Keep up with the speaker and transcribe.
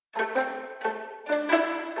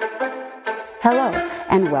Hello,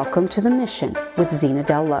 and welcome to The Mission with Zena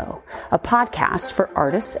Del Lowe, a podcast for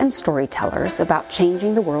artists and storytellers about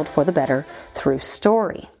changing the world for the better through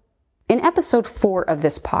story. In episode 4 of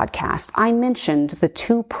this podcast, I mentioned the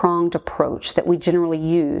two-pronged approach that we generally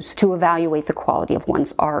use to evaluate the quality of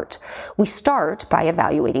one's art. We start by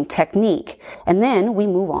evaluating technique, and then we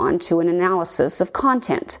move on to an analysis of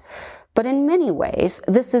content. But in many ways,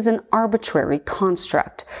 this is an arbitrary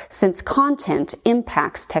construct, since content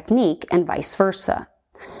impacts technique and vice versa.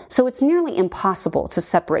 So it's nearly impossible to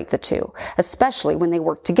separate the two, especially when they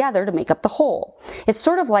work together to make up the whole. It's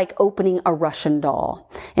sort of like opening a Russian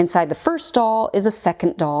doll. Inside the first doll is a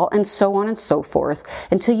second doll, and so on and so forth,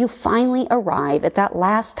 until you finally arrive at that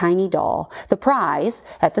last tiny doll, the prize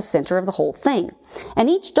at the center of the whole thing. And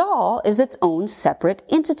each doll is its own separate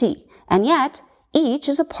entity, and yet each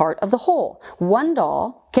is a part of the whole. One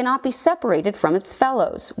doll cannot be separated from its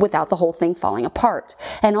fellows without the whole thing falling apart.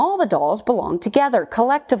 And all the dolls belong together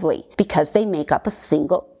collectively because they make up a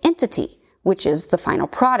single entity, which is the final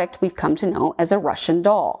product we've come to know as a Russian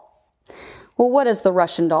doll. Well, what does the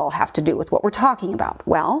Russian doll have to do with what we're talking about?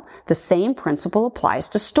 Well, the same principle applies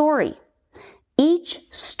to story. Each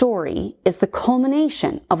story is the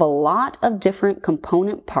culmination of a lot of different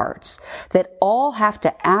component parts that all have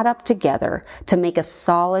to add up together to make a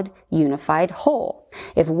solid, unified whole.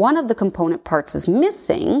 If one of the component parts is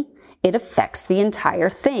missing, it affects the entire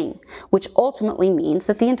thing, which ultimately means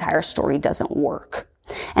that the entire story doesn't work.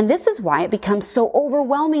 And this is why it becomes so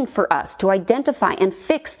overwhelming for us to identify and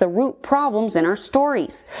fix the root problems in our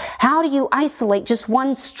stories. How do you isolate just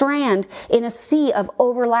one strand in a sea of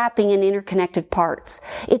overlapping and interconnected parts?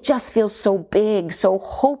 It just feels so big, so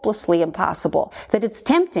hopelessly impossible, that it's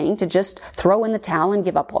tempting to just throw in the towel and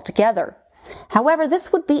give up altogether. However,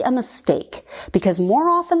 this would be a mistake, because more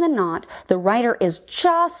often than not, the writer is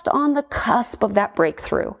just on the cusp of that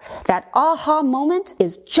breakthrough. That aha moment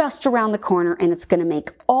is just around the corner, and it's going to make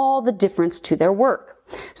all the difference to their work.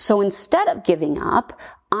 So instead of giving up,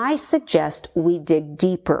 I suggest we dig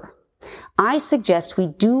deeper. I suggest we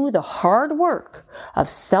do the hard work of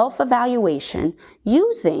self-evaluation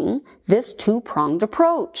using this two-pronged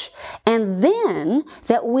approach, and then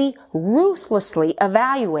that we ruthlessly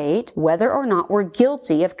evaluate whether or not we're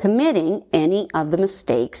guilty of committing any of the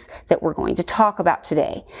mistakes that we're going to talk about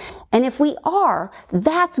today. And if we are,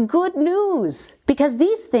 that's good news, because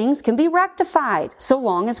these things can be rectified so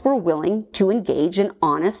long as we're willing to engage in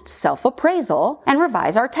honest self-appraisal and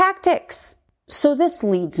revise our tactics. So this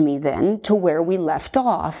leads me then to where we left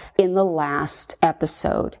off in the last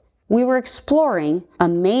episode. We were exploring a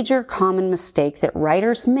major common mistake that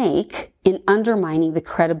writers make in undermining the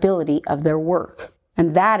credibility of their work.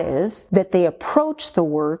 And that is that they approach the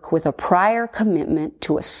work with a prior commitment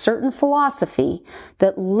to a certain philosophy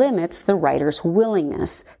that limits the writer's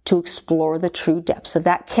willingness to explore the true depths of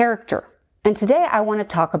that character. And today I want to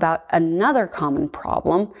talk about another common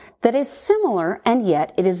problem that is similar and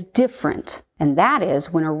yet it is different. And that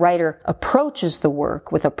is when a writer approaches the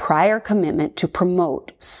work with a prior commitment to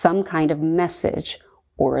promote some kind of message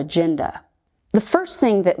or agenda. The first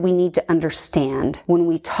thing that we need to understand when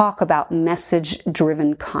we talk about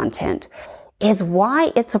message-driven content is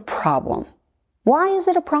why it's a problem. Why is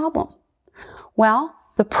it a problem? Well,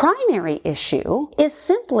 the primary issue is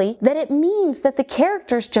simply that it means that the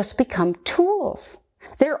characters just become tools.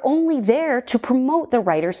 They're only there to promote the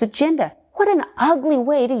writer's agenda. What an ugly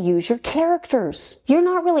way to use your characters. You're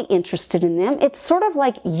not really interested in them. It's sort of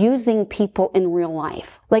like using people in real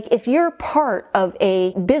life. Like if you're part of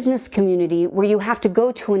a business community where you have to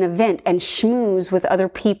go to an event and schmooze with other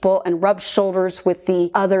people and rub shoulders with the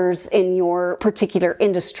others in your particular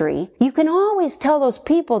industry, you can always tell those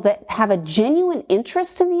people that have a genuine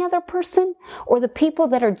interest in the other person or the people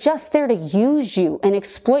that are just there to use you and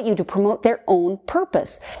exploit you to promote their own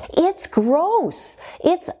purpose. It's gross.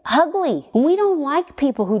 It's ugly. We don't like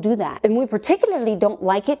people who do that. And we particularly don't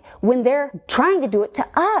like it when they're trying to do it to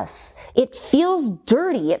us. It feels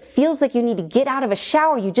dirty. It feels like you need to get out of a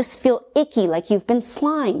shower. You just feel icky, like you've been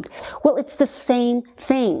slimed. Well, it's the same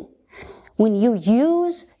thing. When you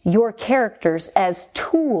use your characters as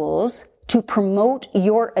tools to promote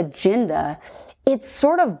your agenda, it's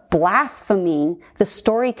sort of blaspheming the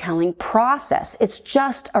storytelling process. It's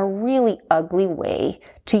just a really ugly way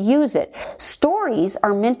to use it. Stories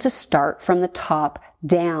are meant to start from the top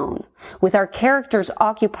down, with our characters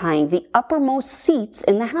occupying the uppermost seats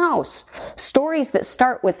in the house. Stories that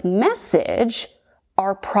start with message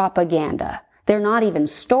are propaganda. They're not even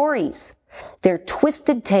stories. They're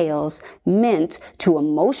twisted tales meant to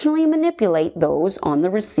emotionally manipulate those on the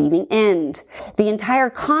receiving end. The entire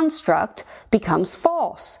construct becomes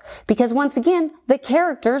false because, once again, the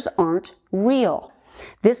characters aren't real.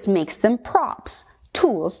 This makes them props,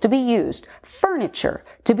 tools to be used, furniture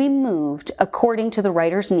to be moved according to the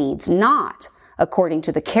writer's needs, not according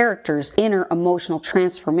to the character's inner emotional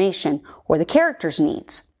transformation or the character's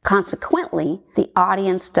needs. Consequently, the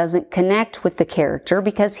audience doesn't connect with the character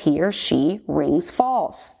because he or she rings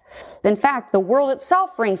false. In fact, the world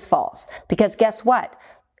itself rings false because guess what?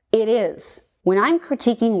 It is. When I'm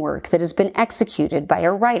critiquing work that has been executed by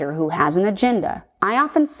a writer who has an agenda, I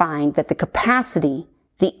often find that the capacity,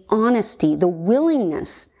 the honesty, the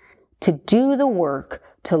willingness to do the work,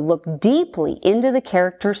 to look deeply into the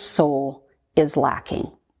character's soul is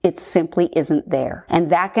lacking. It simply isn't there.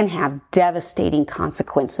 And that can have devastating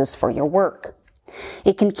consequences for your work.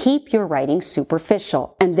 It can keep your writing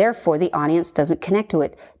superficial, and therefore the audience doesn't connect to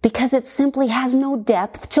it because it simply has no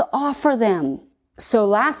depth to offer them. So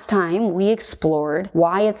last time we explored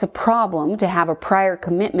why it's a problem to have a prior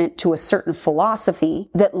commitment to a certain philosophy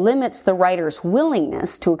that limits the writer's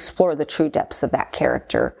willingness to explore the true depths of that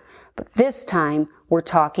character. But this time, we're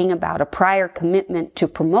talking about a prior commitment to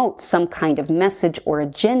promote some kind of message or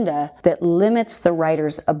agenda that limits the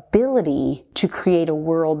writer's ability to create a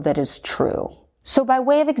world that is true. So by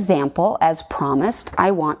way of example, as promised,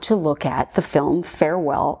 I want to look at the film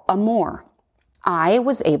Farewell, Amor. I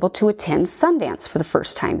was able to attend Sundance for the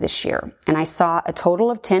first time this year, and I saw a total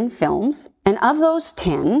of 10 films. And of those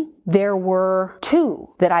 10, there were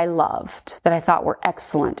 2 that I loved, that I thought were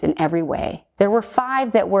excellent in every way. There were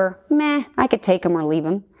 5 that were meh, I could take them or leave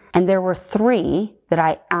them. And there were 3 that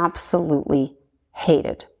I absolutely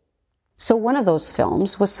hated. So one of those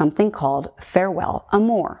films was something called Farewell,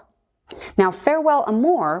 Amor. Now, Farewell,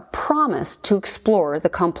 Amor promised to explore the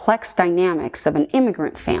complex dynamics of an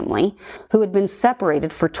immigrant family who had been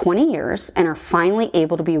separated for 20 years and are finally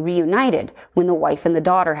able to be reunited when the wife and the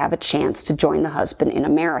daughter have a chance to join the husband in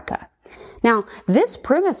America. Now, this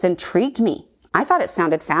premise intrigued me. I thought it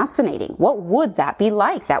sounded fascinating. What would that be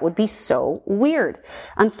like? That would be so weird.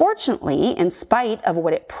 Unfortunately, in spite of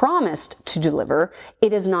what it promised to deliver,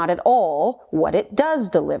 it is not at all what it does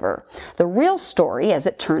deliver. The real story, as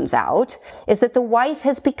it turns out, is that the wife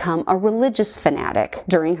has become a religious fanatic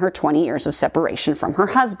during her 20 years of separation from her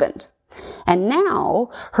husband. And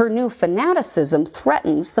now, her new fanaticism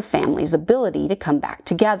threatens the family's ability to come back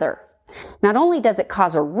together. Not only does it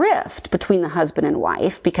cause a rift between the husband and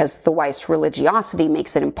wife because the wife's religiosity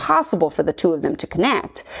makes it impossible for the two of them to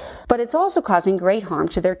connect, but it's also causing great harm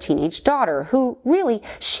to their teenage daughter, who really,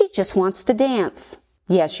 she just wants to dance.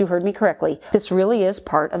 Yes, you heard me correctly. This really is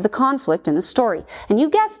part of the conflict in the story. And you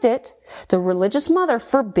guessed it, the religious mother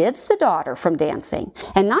forbids the daughter from dancing.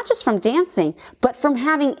 And not just from dancing, but from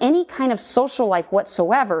having any kind of social life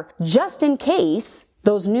whatsoever, just in case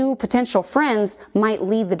those new potential friends might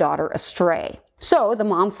lead the daughter astray. So the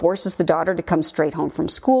mom forces the daughter to come straight home from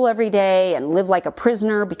school every day and live like a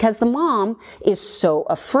prisoner because the mom is so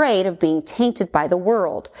afraid of being tainted by the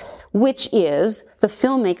world, which is the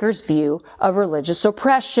filmmaker's view of religious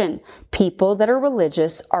oppression. People that are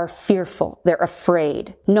religious are fearful. They're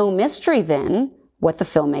afraid. No mystery then what the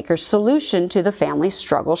filmmaker's solution to the family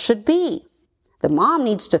struggle should be. The mom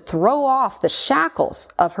needs to throw off the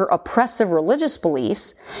shackles of her oppressive religious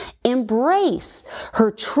beliefs, embrace her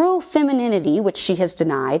true femininity, which she has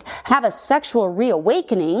denied, have a sexual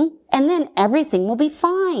reawakening, and then everything will be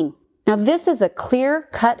fine. Now, this is a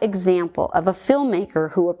clear-cut example of a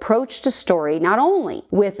filmmaker who approached a story not only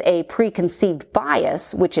with a preconceived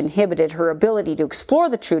bias, which inhibited her ability to explore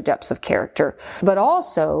the true depths of character, but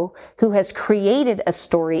also who has created a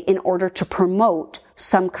story in order to promote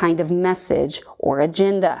some kind of message or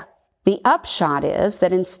agenda. The upshot is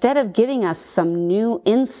that instead of giving us some new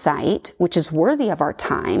insight, which is worthy of our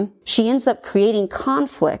time, she ends up creating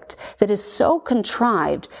conflict that is so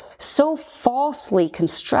contrived, so falsely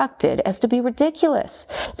constructed as to be ridiculous.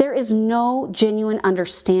 There is no genuine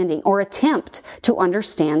understanding or attempt to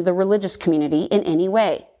understand the religious community in any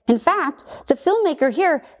way. In fact, the filmmaker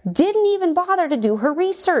here didn't even bother to do her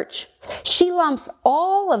research. She lumps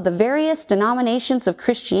all of the various denominations of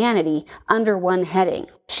Christianity under one heading.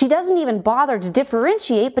 She doesn't even bother to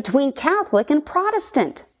differentiate between Catholic and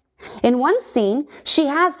Protestant. In one scene, she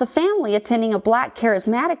has the family attending a black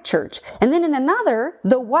charismatic church, and then in another,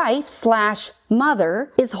 the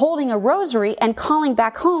wife/mother is holding a rosary and calling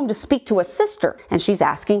back home to speak to a sister, and she's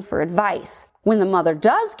asking for advice. When the mother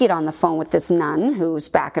does get on the phone with this nun who's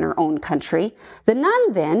back in her own country, the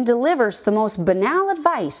nun then delivers the most banal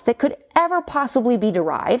advice that could ever possibly be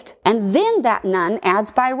derived. And then that nun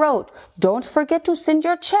adds by rote, "Don't forget to send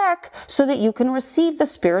your check so that you can receive the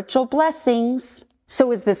spiritual blessings."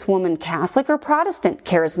 So is this woman Catholic or Protestant,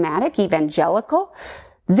 charismatic, evangelical?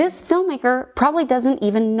 This filmmaker probably doesn't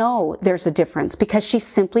even know there's a difference because she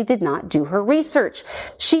simply did not do her research.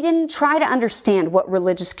 She didn't try to understand what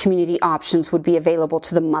religious community options would be available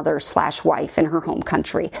to the mother/wife in her home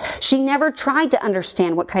country. She never tried to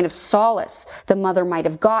understand what kind of solace the mother might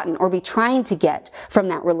have gotten or be trying to get from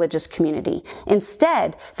that religious community.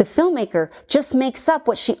 Instead, the filmmaker just makes up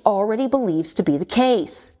what she already believes to be the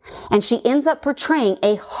case. And she ends up portraying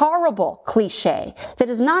a horrible cliche that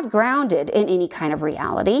is not grounded in any kind of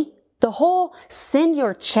reality. The whole send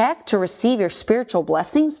your check to receive your spiritual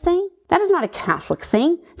blessings thing, that is not a Catholic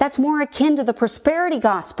thing. That's more akin to the prosperity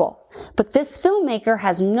gospel. But this filmmaker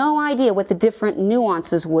has no idea what the different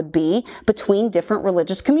nuances would be between different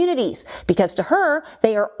religious communities, because to her,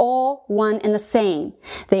 they are all one and the same.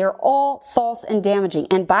 They are all false and damaging,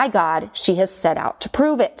 and by God, she has set out to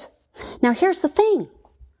prove it. Now here's the thing.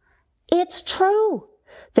 It's true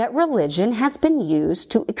that religion has been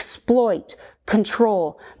used to exploit,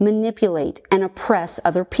 control, manipulate, and oppress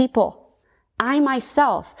other people. I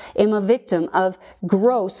myself am a victim of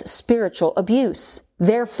gross spiritual abuse.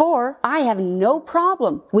 Therefore, I have no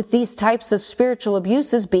problem with these types of spiritual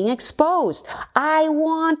abuses being exposed. I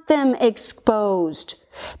want them exposed.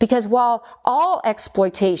 Because while all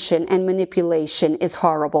exploitation and manipulation is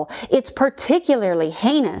horrible, it's particularly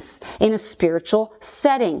heinous in a spiritual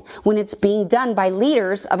setting when it's being done by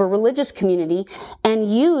leaders of a religious community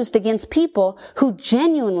and used against people who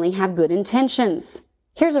genuinely have good intentions.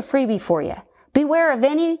 Here's a freebie for you. Beware of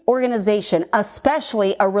any organization,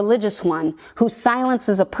 especially a religious one, who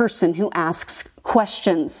silences a person who asks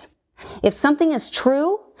questions. If something is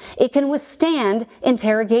true, it can withstand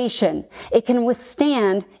interrogation. It can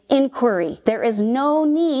withstand inquiry. There is no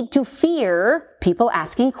need to fear people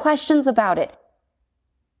asking questions about it.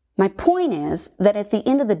 My point is that at the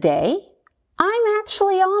end of the day, I'm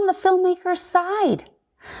actually on the filmmaker's side.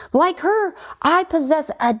 Like her, I possess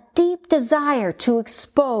a deep desire to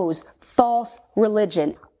expose false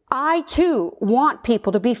religion. I too want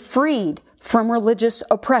people to be freed from religious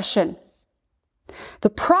oppression. The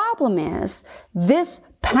problem is, this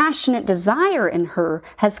passionate desire in her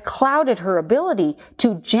has clouded her ability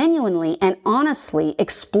to genuinely and honestly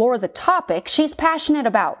explore the topic she's passionate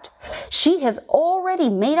about. She has already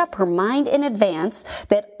made up her mind in advance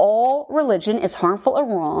that all religion is harmful or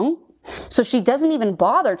wrong, so she doesn't even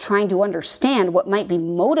bother trying to understand what might be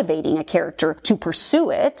motivating a character to pursue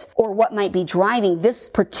it, or what might be driving this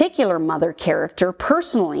particular mother character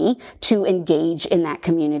personally to engage in that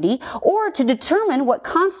community, or to determine what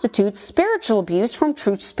constitutes spiritual abuse from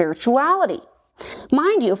true spirituality.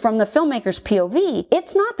 Mind you, from the filmmaker's POV,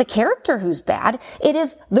 it's not the character who's bad, it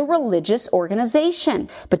is the religious organization.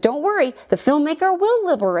 But don't worry, the filmmaker will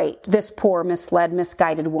liberate this poor, misled,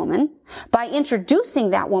 misguided woman by introducing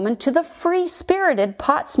that woman to the free-spirited,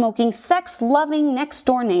 pot-smoking, sex-loving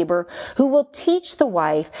next-door neighbor who will teach the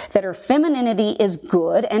wife that her femininity is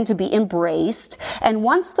good and to be embraced. And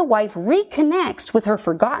once the wife reconnects with her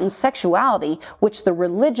forgotten sexuality, which the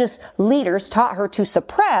religious leaders taught her to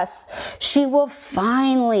suppress, she will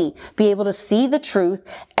finally be able to see the truth,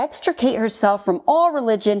 extricate herself from all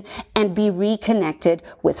religion, and be reconnected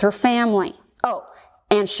with her family. Oh,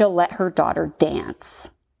 and she'll let her daughter dance.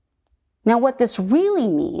 Now, what this really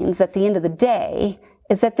means at the end of the day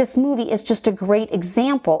is that this movie is just a great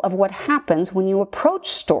example of what happens when you approach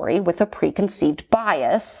story with a preconceived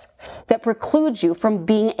bias that precludes you from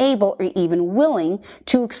being able or even willing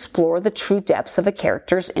to explore the true depths of a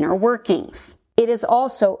character's inner workings. It is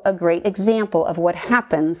also a great example of what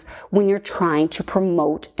happens when you're trying to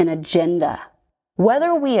promote an agenda.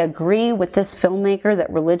 Whether we agree with this filmmaker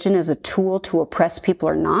that religion is a tool to oppress people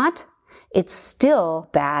or not, it's still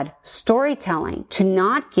bad storytelling to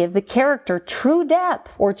not give the character true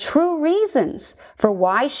depth or true reasons for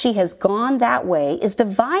why she has gone that way is to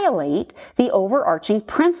violate the overarching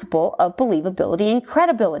principle of believability and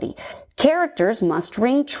credibility. Characters must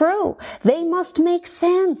ring true. They must make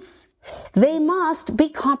sense. They must be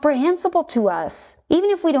comprehensible to us. Even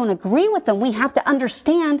if we don't agree with them, we have to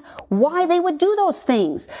understand why they would do those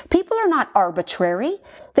things. People are not arbitrary.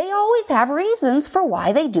 They always have reasons for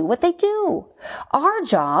why they do what they do. Our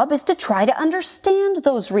job is to try to understand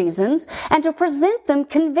those reasons and to present them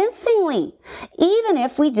convincingly, even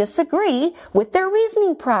if we disagree with their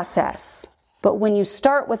reasoning process. But when you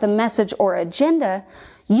start with a message or agenda,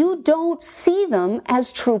 You don't see them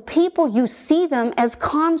as true people. You see them as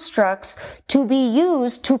constructs to be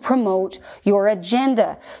used to promote your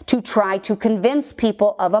agenda, to try to convince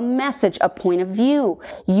people of a message, a point of view.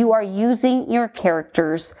 You are using your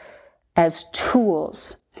characters as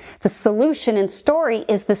tools. The solution in story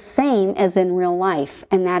is the same as in real life,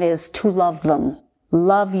 and that is to love them.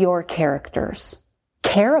 Love your characters.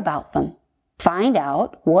 Care about them. Find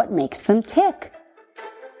out what makes them tick.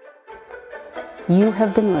 You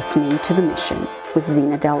have been listening to The Mission with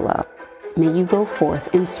Zena Del Lowe. May you go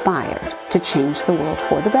forth inspired to change the world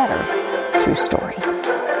for the better through story.